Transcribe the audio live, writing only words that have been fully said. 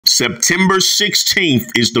September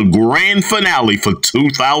 16th is the grand finale for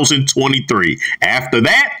 2023. After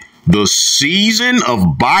that, the season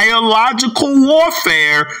of biological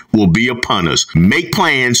warfare will be upon us. Make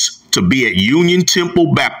plans to be at Union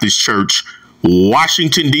Temple Baptist Church,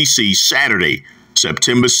 Washington, D.C., Saturday,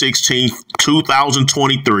 September 16th,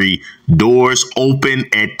 2023. Doors open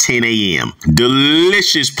at 10 a.m.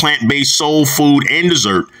 Delicious plant-based soul food and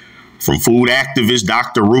dessert from food activist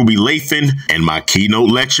Dr. Ruby Lathan, and my keynote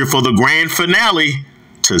lecture for the grand finale,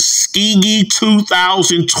 Tuskegee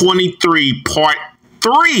 2023 Part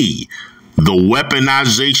 3, the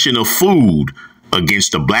weaponization of food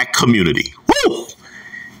against the Black community. Woo!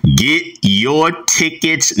 Get your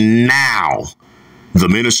tickets now.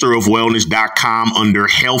 theministerofwellness.com under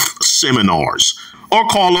health seminars, or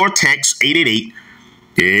call or text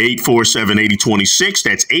 888-847-8026.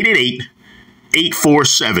 That's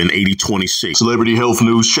 888-847-8026. Celebrity Health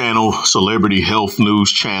News Channel, Celebrity Health News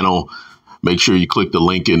Channel. Make sure you click the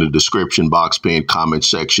link in the description box, pinned comment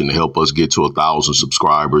section to help us get to 1,000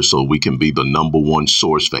 subscribers so we can be the #1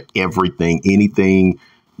 source for everything, anything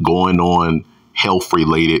going on health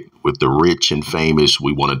related with the rich and famous.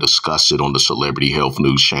 We want to discuss it on the Celebrity Health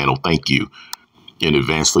News Channel. Thank you in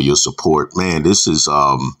advance for your support. Man, this is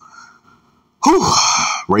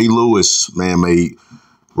Ray Lewis, man,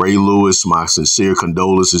 Ray Lewis, my sincere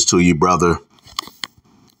condolences to you, brother.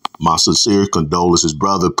 My sincere condolences,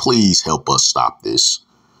 brother. Please help us stop this.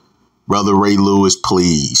 Brother Ray Lewis,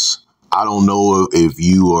 please. I don't know if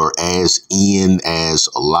you are as in as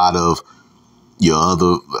a lot of your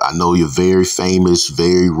other, I know you're very famous,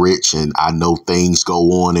 very rich, and I know things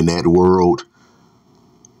go on in that world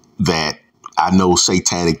that I know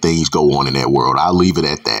satanic things go on in that world. I'll leave it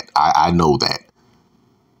at that. I know that.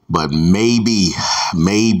 But maybe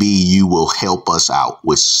you will help us out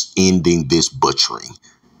with ending this butchering,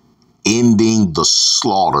 ending the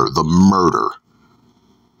slaughter, the murder,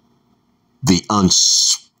 the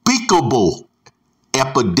unspeakable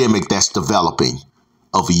epidemic that's developing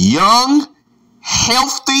of young,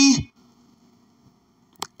 healthy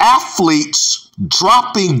athletes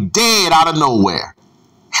dropping dead out of nowhere.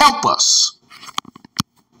 Help us.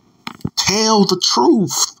 Tell the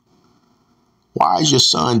truth. Why is your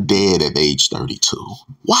son dead at age 32?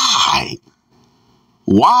 Why?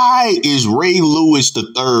 Why is Ray Lewis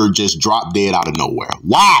III just dropped dead out of nowhere?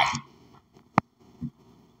 Why?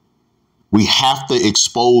 We have to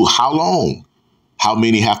expose how long? How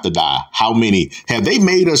many have to die? How many? Have they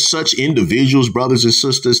made us such individuals, brothers and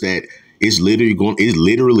sisters, that it's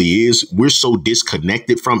literally is. We're so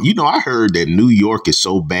disconnected from, I heard that New York is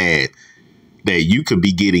so bad that you could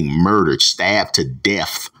be getting murdered, stabbed to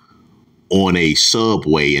death on a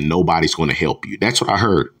subway and nobody's going to help you. That's what I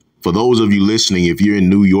heard. For those of you listening, if you're in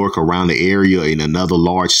New York, around the area, in another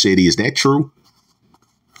large city, is that true?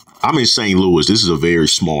 I'm in St. Louis. This is a very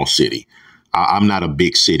small city. I'm not a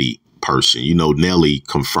big city person. Nelly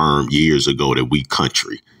confirmed years ago that we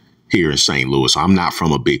country here in St. Louis. I'm not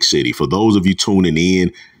from a big city. For those of you tuning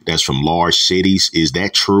in that's from large cities, is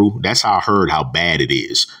that true? That's how I heard how bad it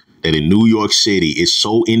is. That in New York City, it's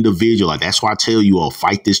so individual. That's why I tell you all,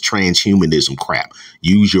 fight this transhumanism crap.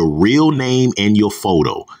 Use your real name and your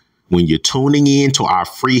photo. When you're tuning in to our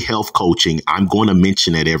free health coaching, I'm going to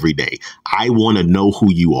mention it every day. I want to know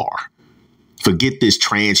who you are. Forget this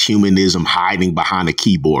transhumanism hiding behind a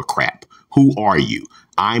keyboard crap. Who are you?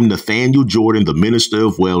 I'm Nathaniel Jordan, the Minister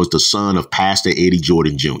of Wellness, the son of Pastor Eddie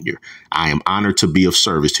Jordan Jr. I am honored to be of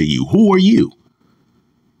service to you. Who are you?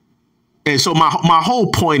 And so my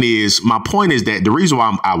whole point is, that the reason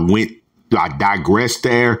why I digressed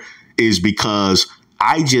there is because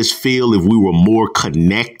I just feel if we were more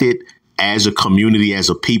connected as a community,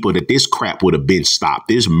 as a people, that this crap would have been stopped.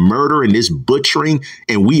 This murder and this butchering,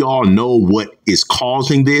 and we all know what is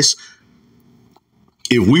causing this.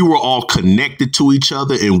 If we were all connected to each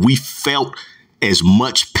other and we felt as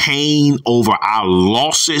much pain over our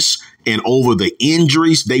losses and over the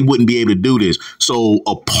injuries, they wouldn't be able to do this. So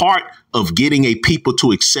a part of getting a people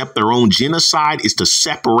to accept their own genocide is to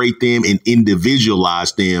separate them and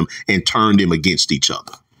individualize them and turn them against each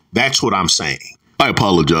other. That's what I'm saying. I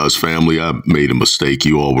apologize, family. I made a mistake.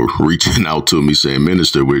 You all were reaching out to me saying,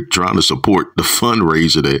 Minister, we're trying to support the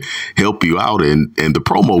fundraiser to help you out. And the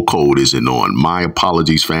promo code isn't on. My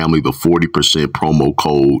apologies, family. The 40% promo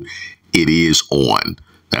code, it is on.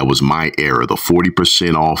 That was my error. The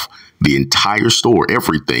 40% off the entire store,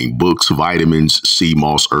 everything, books, vitamins, sea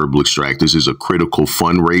moss, herbal extract. This is a critical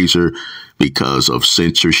fundraiser because of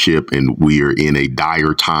censorship, and we are in a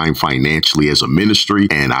dire time financially as a ministry.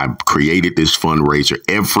 And I've created this fundraiser.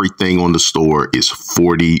 Everything on the store is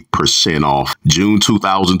 40% off. June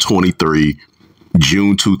 2023.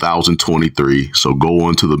 June 2023. So go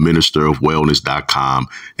on to the ministerofwellness.com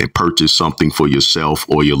and purchase something for yourself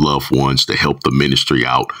or your loved ones to help the ministry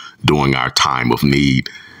out during our time of need.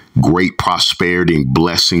 Great prosperity and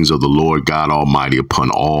blessings of the Lord God Almighty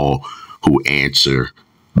upon all who answer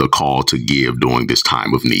the call to give during this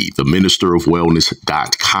time of need. The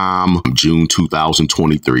ministerofwellness.com, June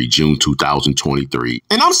 2023, June 2023.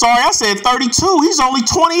 And I'm sorry, I said 32. He's only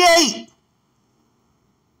 28.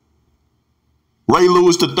 Ray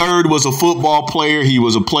Lewis III was a football player. He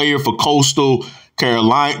was a player for Coastal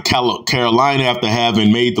Carolina after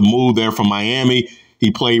having made the move there from Miami.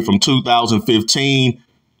 He played from 2015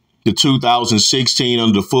 to 2016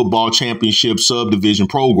 under the football championship subdivision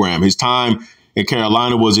program. His time in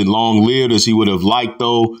Carolina wasn't long-lived as he would have liked,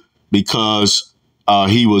 though, because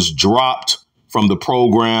he was dropped from the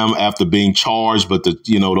program after being charged. But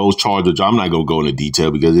those charges, I'm not going to go into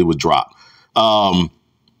detail because it was dropped.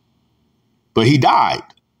 But he died.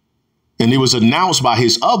 And it was announced by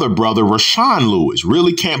his other brother, Rashawn Lewis.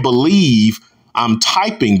 Really can't believe I'm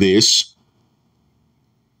typing this.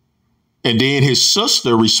 And then his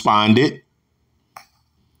sister responded.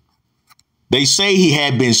 They say he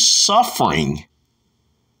had been suffering.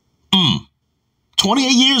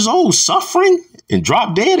 28 years old, suffering and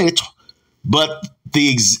dropped dead. But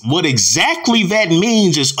what exactly that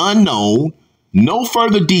means is unknown. No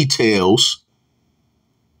further details.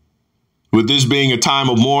 With this being a time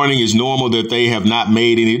of mourning, it's normal that they have not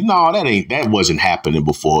made any. No, that wasn't happening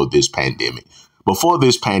before this pandemic. Before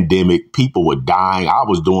this pandemic, people were dying. I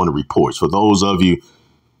was doing the reports. For those of you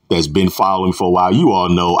that's been following for a while, you all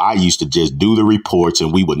know I used to just do the reports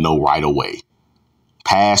and we would know right away.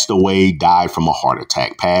 Passed away, died from a heart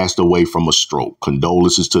attack, passed away from a stroke.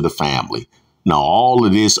 Condolences to the family. Now, all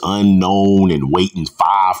of this unknown and waiting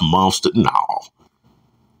 5 months no.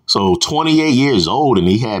 So 28 years old and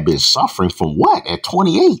he had been suffering from what at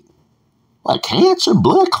 28? Like cancer,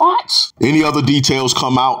 blood clots? Any other details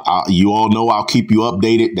come out, you all know I'll keep you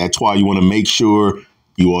updated. That's why you want to make sure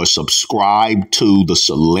you are subscribed to the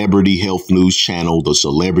Celebrity Health News channel. The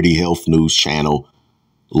Celebrity Health News channel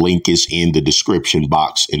link is in the description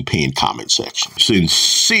box and pinned comment section.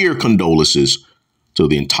 Sincere condolences to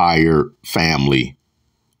the entire family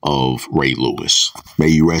of Ray Lewis. May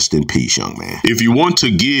you rest in peace, young man. If you want to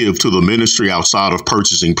give to the ministry outside of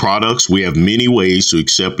purchasing products, we have many ways to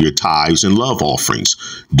accept your tithes and love offerings.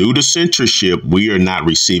 Due to censorship, we are not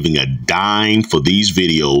receiving a dime for these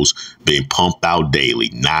videos being pumped out daily,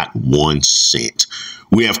 not 1 cent.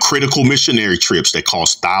 We have critical missionary trips that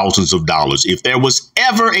cost thousands of dollars. If there was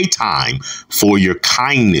ever a time for your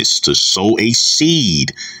kindness to sow a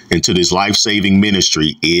seed into this life-saving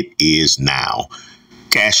ministry, it is now.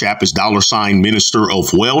 Cash App is $Minister of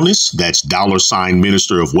Wellness. That's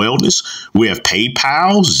 $Minister of Wellness. We have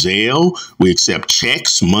PayPal, Zelle. We accept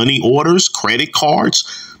checks, money orders, credit cards.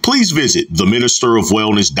 Please visit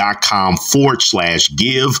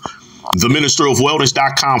theministerofwellness.com/give.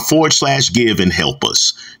 theministerofwellness.com/give and help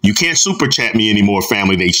us. You can't super chat me anymore,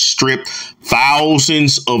 family. They stripped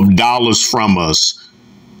thousands of dollars from us.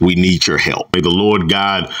 We need your help. May the Lord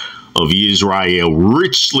God of Israel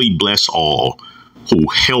richly bless all who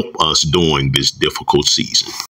help us during this difficult season.